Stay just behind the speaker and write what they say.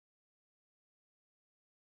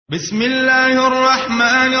بسم الله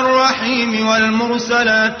الرحمن الرحيم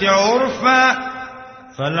والمرسلات عرفا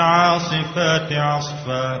فالعاصفات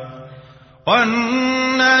عصفا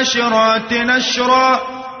والناشرات نشرا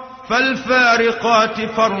فالفارقات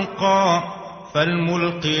فرقا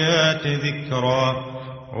فالملقيات ذكرا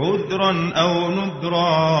عذرا أو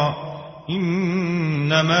نذرا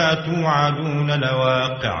إنما توعدون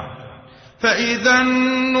لواقع فإذا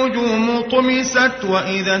النجوم طمست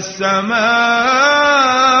وإذا السماء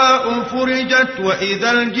فرجت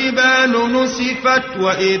وإذا الجبال نسفت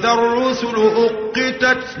وإذا الرسل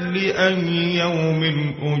أقتت لأي يوم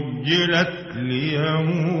أجلت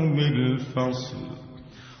ليوم الفصل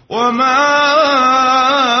وما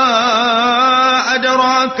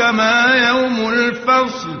أدراك ما يوم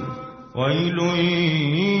الفصل ويل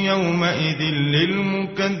يومئذ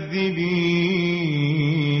للمكذبين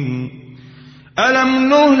ألم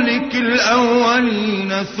نهلك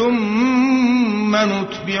الأولين ثم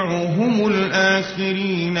نتبعهم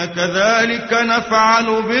الآخرين كذلك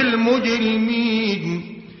نفعل بالمجرمين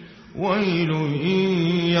ويل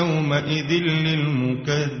يومئذ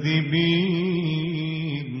للمكذبين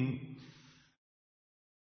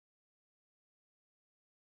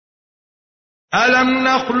ألم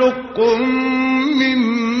نخلقكم من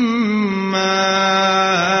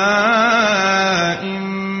ماء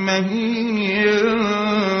مهين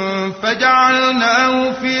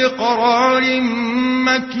فجعلناه في قرار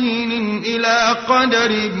مكين إلى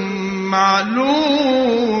قدر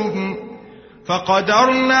معلوم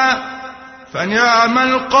فقدرنا فنعم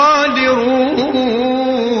القادرون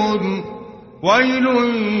ويل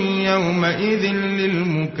يومئذ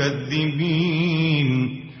للمكذبين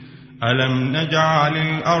ألم نجعل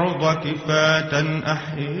الأرض كفاة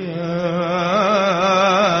أحياء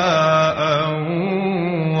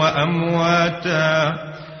وأمواتا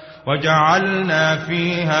وجعلنا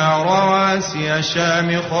فيها رواسي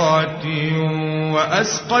شامخات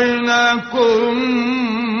وأسقيناكم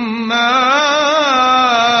ماء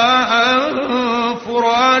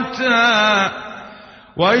فراتا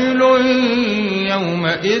ويل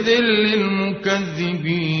يومئذ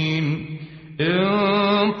للمكذبين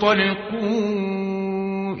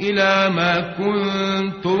انطلقوا إلى ما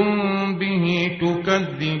كنتم به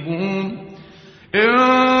تكذبون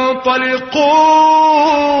انطلقوا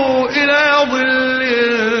إلى ظل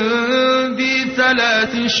ذي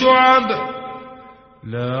 3 شعب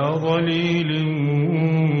لا ظليل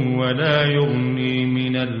ولا يغني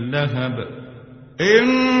من اللهب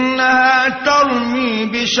إنها ترمي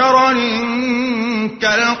بشرر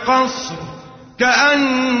كالقصر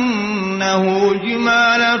كأنه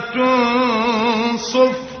جمالة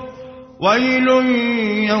صفر ويل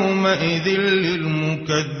يومئذ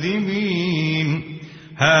للمكذبين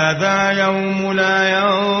هذا يوم لا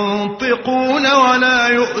ينطقون ولا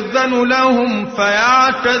يؤذن لهم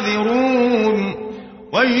فيعتذرون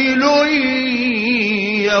ويل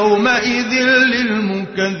يومئذ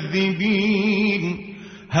للمكذبين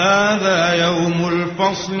هذا يوم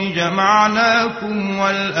الفصل جمعناكم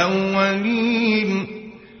والأولين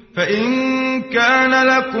فإن كان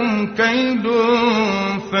لكم كيد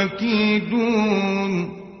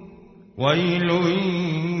فكيدون ويل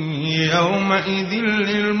يومئذ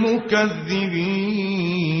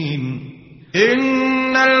للمكذبين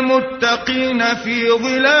إن المتقين في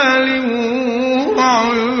ظلال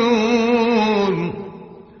وعيون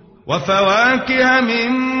وفواكه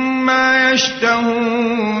مما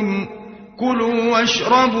يشتهون كلوا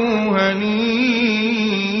واشربوا هنيئا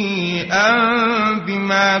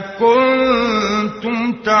بما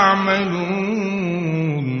كنتم تعملون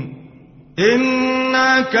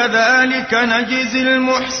إنا كذلك نجزي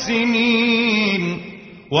المحسنين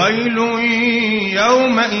ويل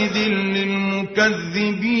يومئذ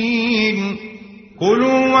للمكذبين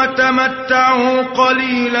كلوا وتمتعوا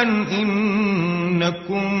قليلا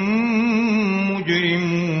إنكم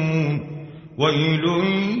مجرمون ويل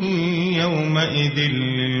يومئذ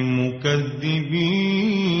للمكذبين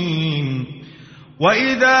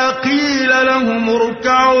وإذا قيل لهم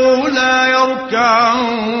اركعوا لا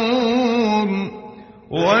يركعون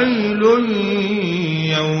ويل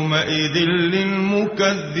يومئذ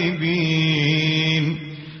للمكذبين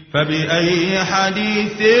فبأي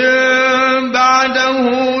حديث بعده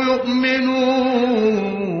يؤمنون